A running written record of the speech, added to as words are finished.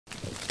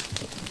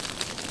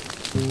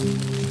But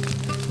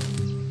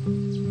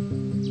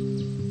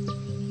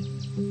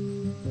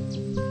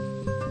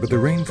the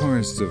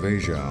rainforests of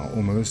Asia are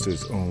almost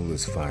as old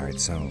as fire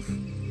itself.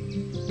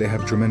 They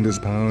have tremendous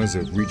powers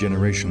of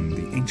regeneration,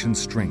 the ancient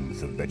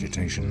strength of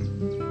vegetation.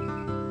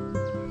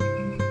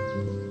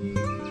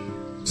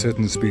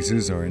 Certain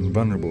species are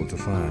invulnerable to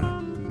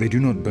fire. They do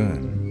not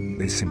burn,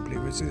 they simply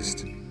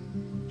resist.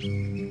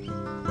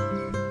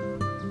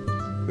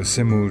 The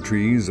simul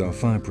trees are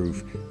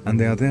fireproof, and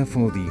they are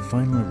therefore the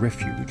final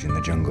refuge in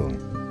the jungle.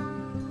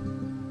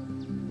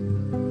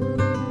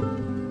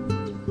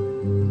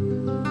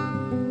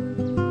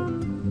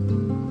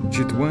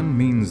 Chitwan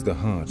means the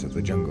heart of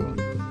the jungle.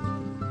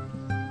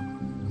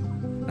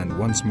 And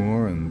once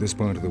more, in this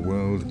part of the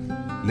world,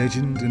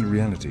 legend and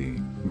reality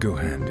go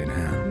hand in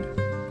hand.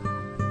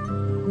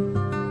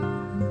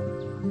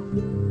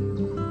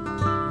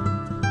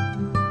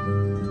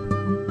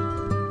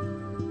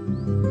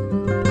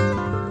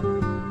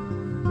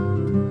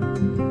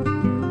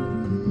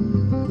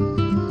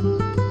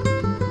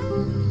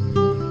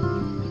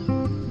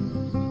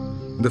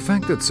 The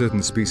fact that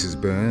certain species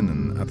burn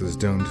and others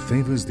don't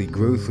favors the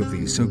growth of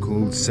the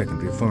so-called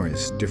secondary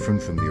forest,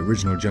 different from the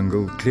original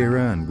jungle, clearer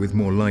and with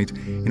more light,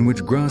 in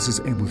which grass is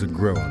able to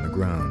grow on the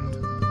ground.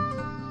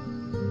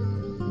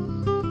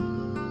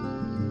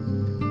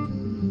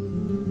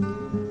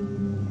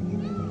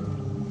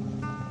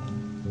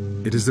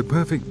 It is the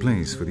perfect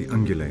place for the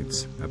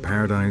ungulates, a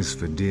paradise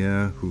for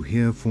deer who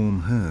here form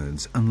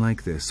herds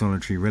unlike their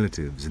solitary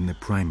relatives in the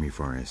primary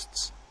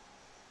forests.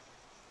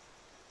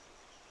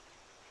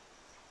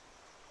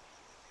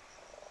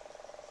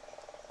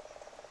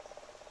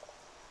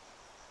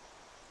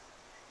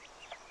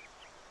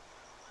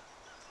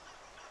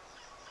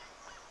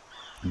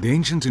 The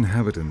ancient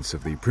inhabitants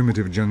of the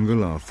primitive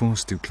jungle are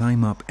forced to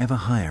climb up ever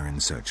higher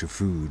in search of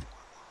food.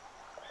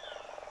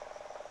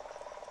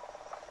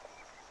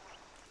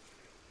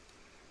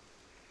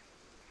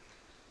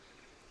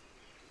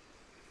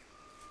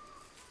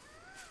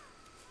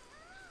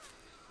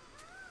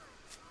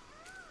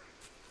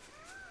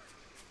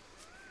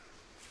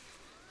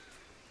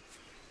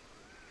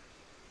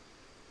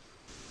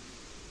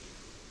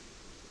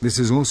 This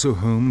is also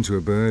home to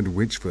a bird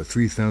which for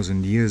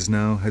 3,000 years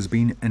now has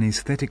been an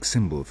aesthetic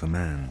symbol for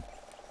man.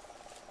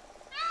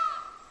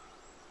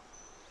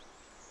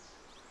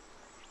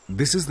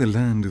 This is the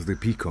land of the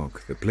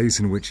peacock, the place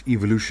in which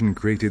evolution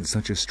created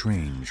such a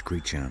strange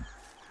creature.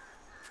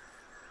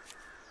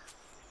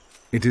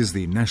 It is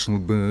the national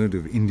bird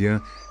of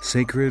India,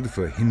 sacred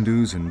for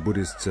Hindus and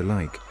Buddhists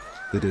alike,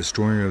 the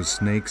destroyer of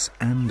snakes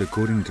and,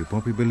 according to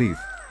popular belief,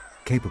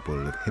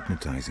 capable of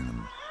hypnotizing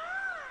them.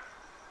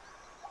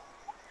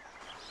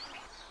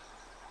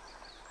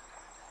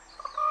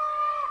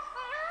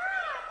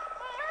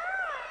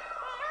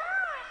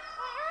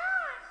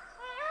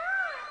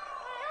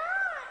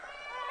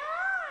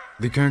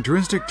 The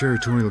characteristic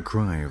territorial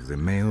cry of the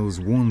males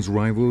warns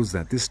rivals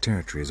that this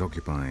territory is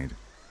occupied.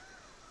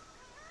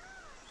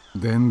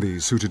 Then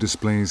the suitor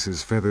displays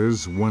his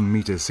feathers 1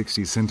 meter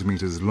 60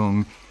 centimeters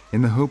long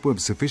in the hope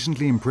of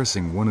sufficiently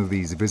impressing one of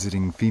these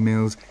visiting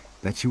females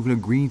that she will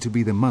agree to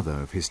be the mother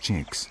of his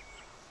chicks.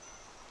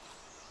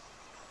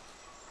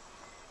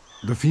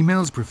 The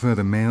females prefer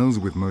the males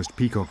with most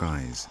peacock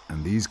eyes,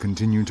 and these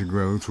continue to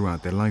grow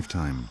throughout their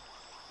lifetime.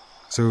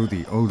 So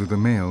the older the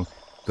male,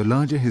 the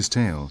larger his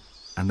tail,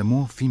 and the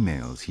more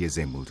females he is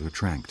able to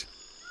attract.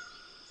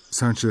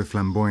 Such a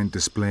flamboyant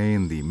display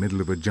in the middle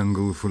of a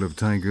jungle full of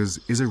tigers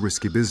is a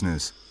risky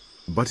business,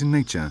 but in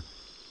nature,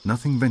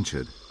 nothing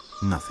ventured,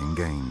 nothing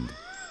gained.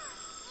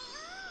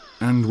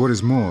 And what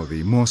is more,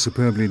 the more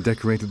superbly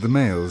decorated the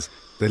males,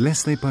 the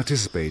less they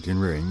participate in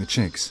rearing the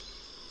chicks.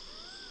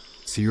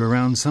 See you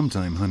around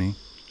sometime, honey.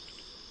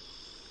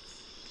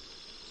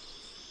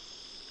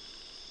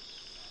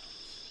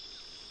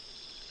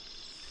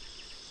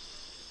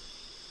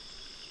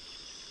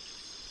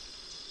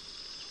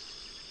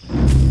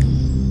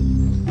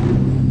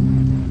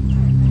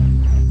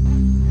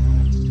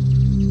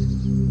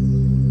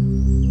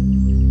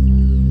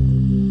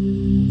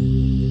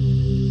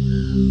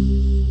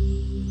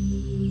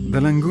 The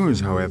langurs,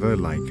 however,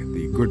 like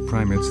the good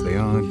primates they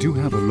are, do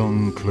have a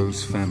long,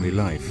 close family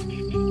life.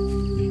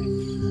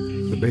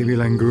 The baby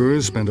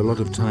langurs spend a lot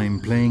of time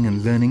playing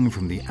and learning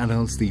from the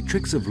adults the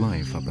tricks of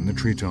life up in the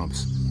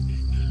treetops.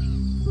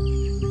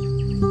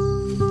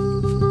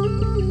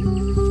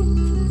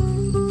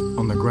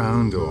 On the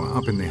ground or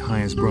up in the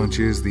highest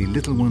branches, the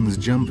little ones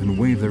jump and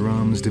wave their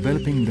arms,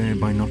 developing their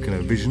binocular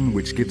vision,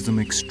 which gives them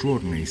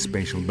extraordinary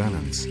spatial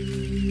balance.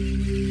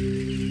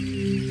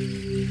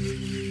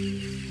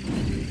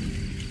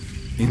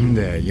 In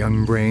their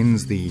young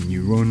brains, the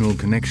neuronal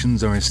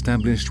connections are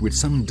established which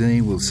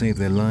someday will save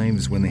their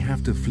lives when they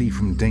have to flee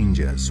from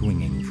danger,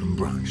 swinging from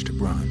branch to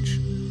branch.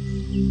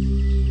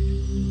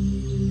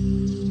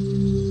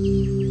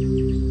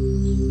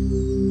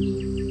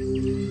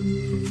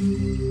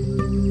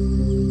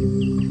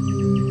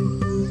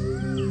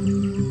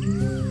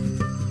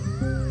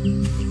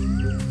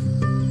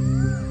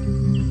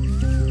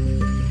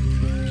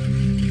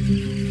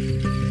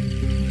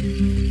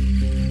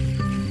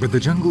 But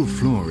the jungle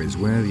floor is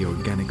where the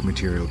organic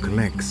material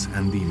collects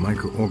and the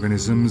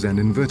microorganisms and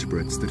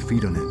invertebrates that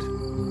feed on it.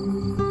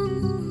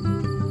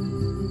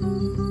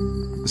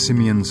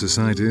 Simian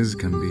societies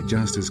can be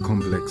just as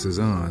complex as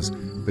ours,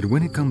 but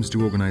when it comes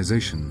to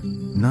organization,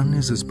 none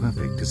is as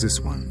perfect as this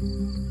one.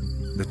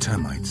 The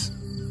termites.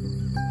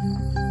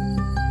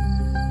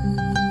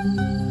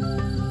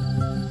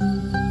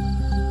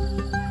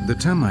 The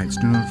termites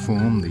do not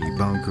form the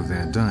bulk of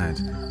their diet,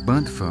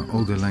 but for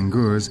older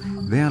langurs,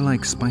 they are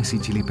like spicy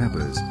chili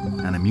peppers,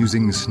 an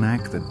amusing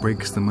snack that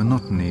breaks the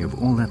monotony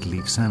of all that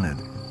leaf salad.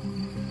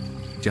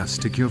 Just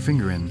stick your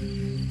finger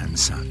in and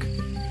suck.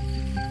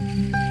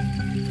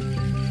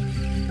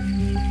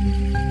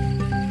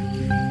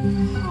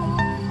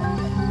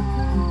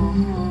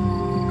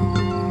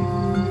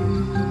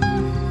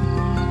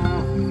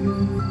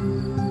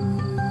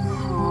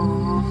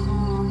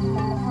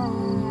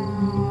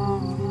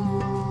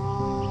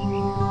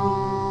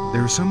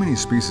 There are so many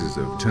species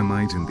of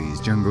termite in these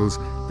jungles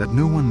that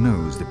no one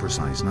knows the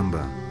precise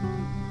number.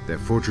 Their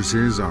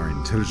fortresses are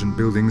intelligent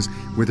buildings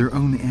with their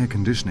own air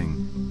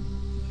conditioning,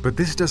 but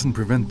this doesn't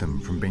prevent them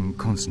from being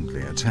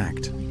constantly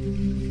attacked.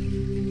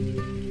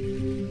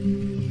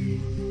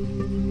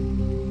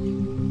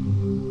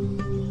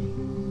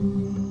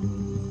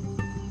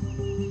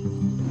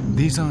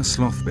 These are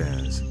sloth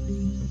bears.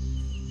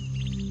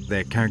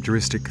 Their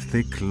characteristic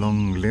thick,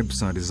 long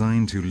lips are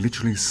designed to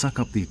literally suck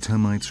up the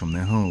termites from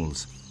their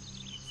holes.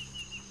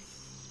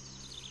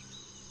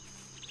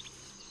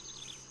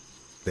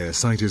 Their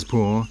sight is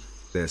poor,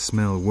 their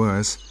smell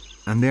worse,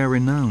 and they are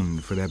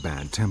renowned for their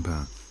bad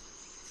temper.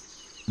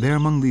 They are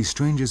among the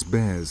strangest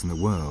bears in the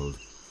world,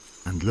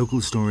 and local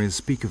stories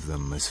speak of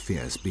them as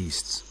fierce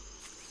beasts.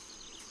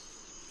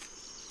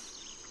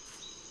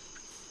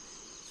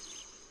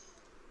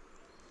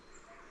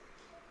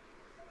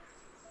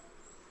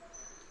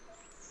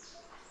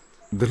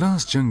 The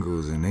last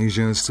jungles in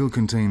Asia still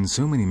contain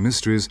so many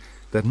mysteries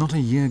that not a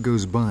year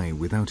goes by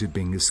without it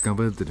being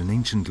discovered that an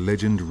ancient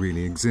legend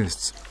really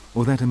exists,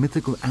 or that a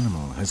mythical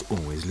animal has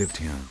always lived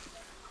here.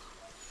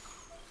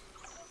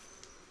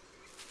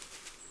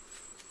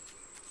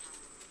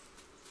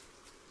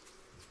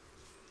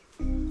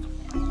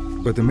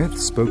 But the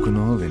myths spoken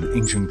of in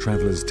ancient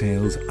travelers'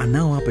 tales are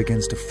now up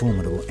against a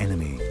formidable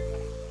enemy,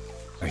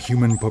 a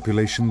human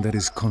population that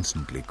is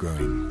constantly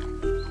growing.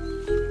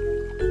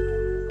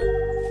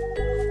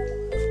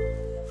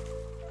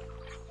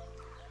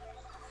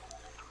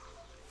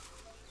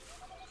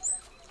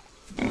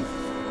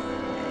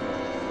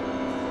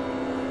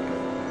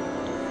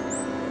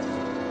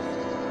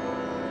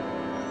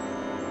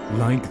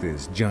 Like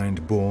this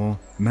giant boar,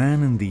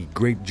 man and the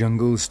great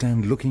jungle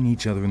stand looking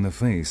each other in the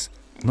face,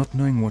 not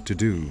knowing what to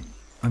do,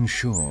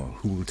 unsure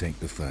who will take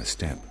the first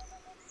step.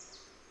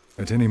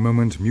 At any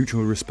moment,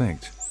 mutual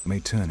respect may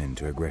turn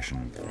into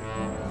aggression.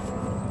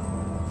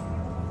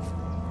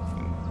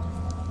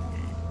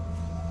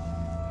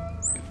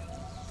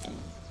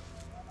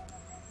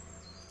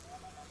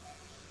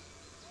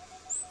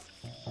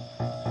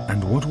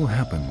 And what will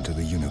happen to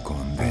the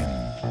unicorn then?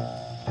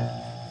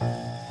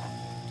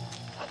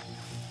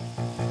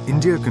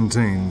 India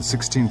contains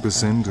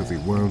 16% of the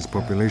world's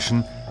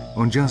population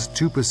on just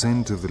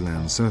 2% of the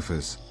land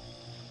surface.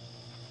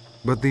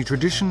 But the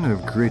tradition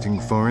of creating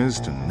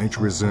forest and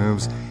nature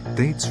reserves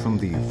dates from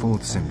the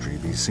 4th century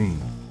BC.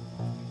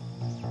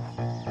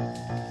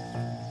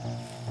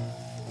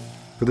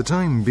 For the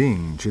time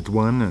being,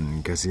 Chitwan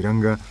and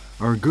Kaziranga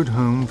are a good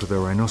home for the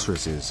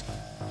rhinoceroses,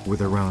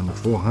 with around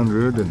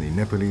 400 in the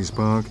Nepalese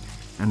park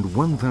and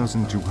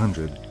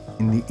 1,200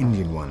 in the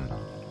Indian one,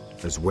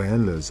 as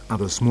well as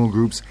other small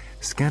groups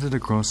scattered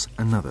across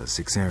another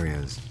 6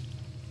 areas.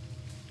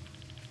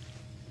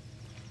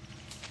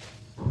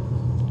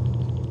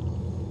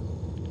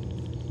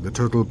 The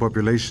total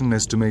population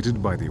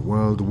estimated by the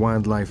World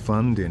Wildlife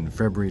Fund in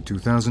February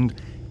 2000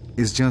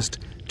 is just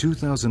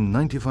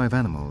 2,095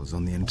 animals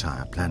on the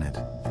entire planet.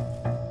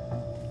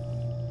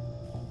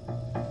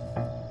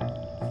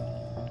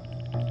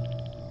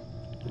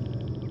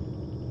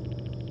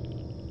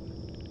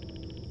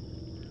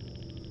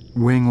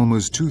 Weighing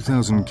almost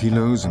 2,000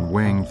 kilos and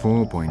weighing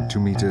 4.2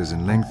 meters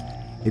in length,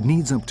 it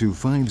needs up to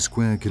 5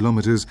 square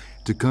kilometers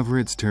to cover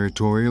its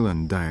territorial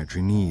and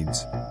dietary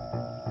needs.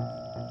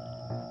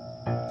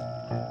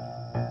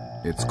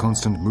 Its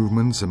constant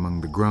movements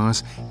among the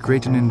grass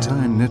create an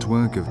entire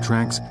network of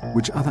tracks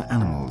which other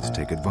animals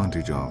take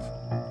advantage of.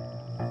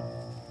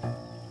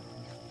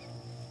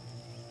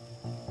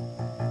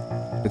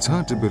 It's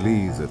hard to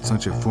believe that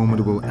such a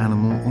formidable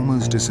animal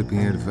almost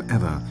disappeared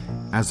forever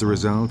as a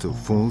result of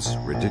false,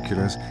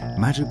 ridiculous,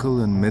 magical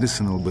and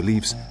medicinal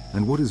beliefs,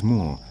 and what is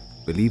more,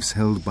 beliefs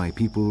held by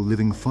people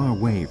living far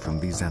away from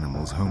these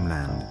animals'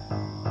 homeland.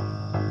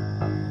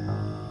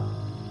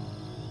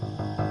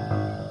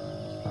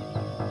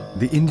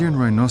 The Indian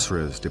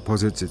rhinoceros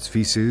deposits its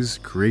feces,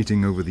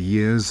 creating over the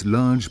years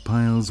large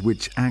piles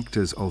which act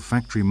as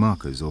olfactory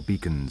markers or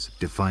beacons,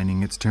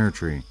 defining its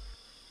territory.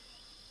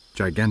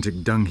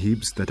 Gigantic dung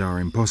heaps that are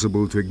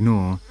impossible to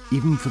ignore,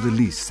 even for the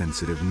least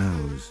sensitive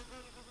nose.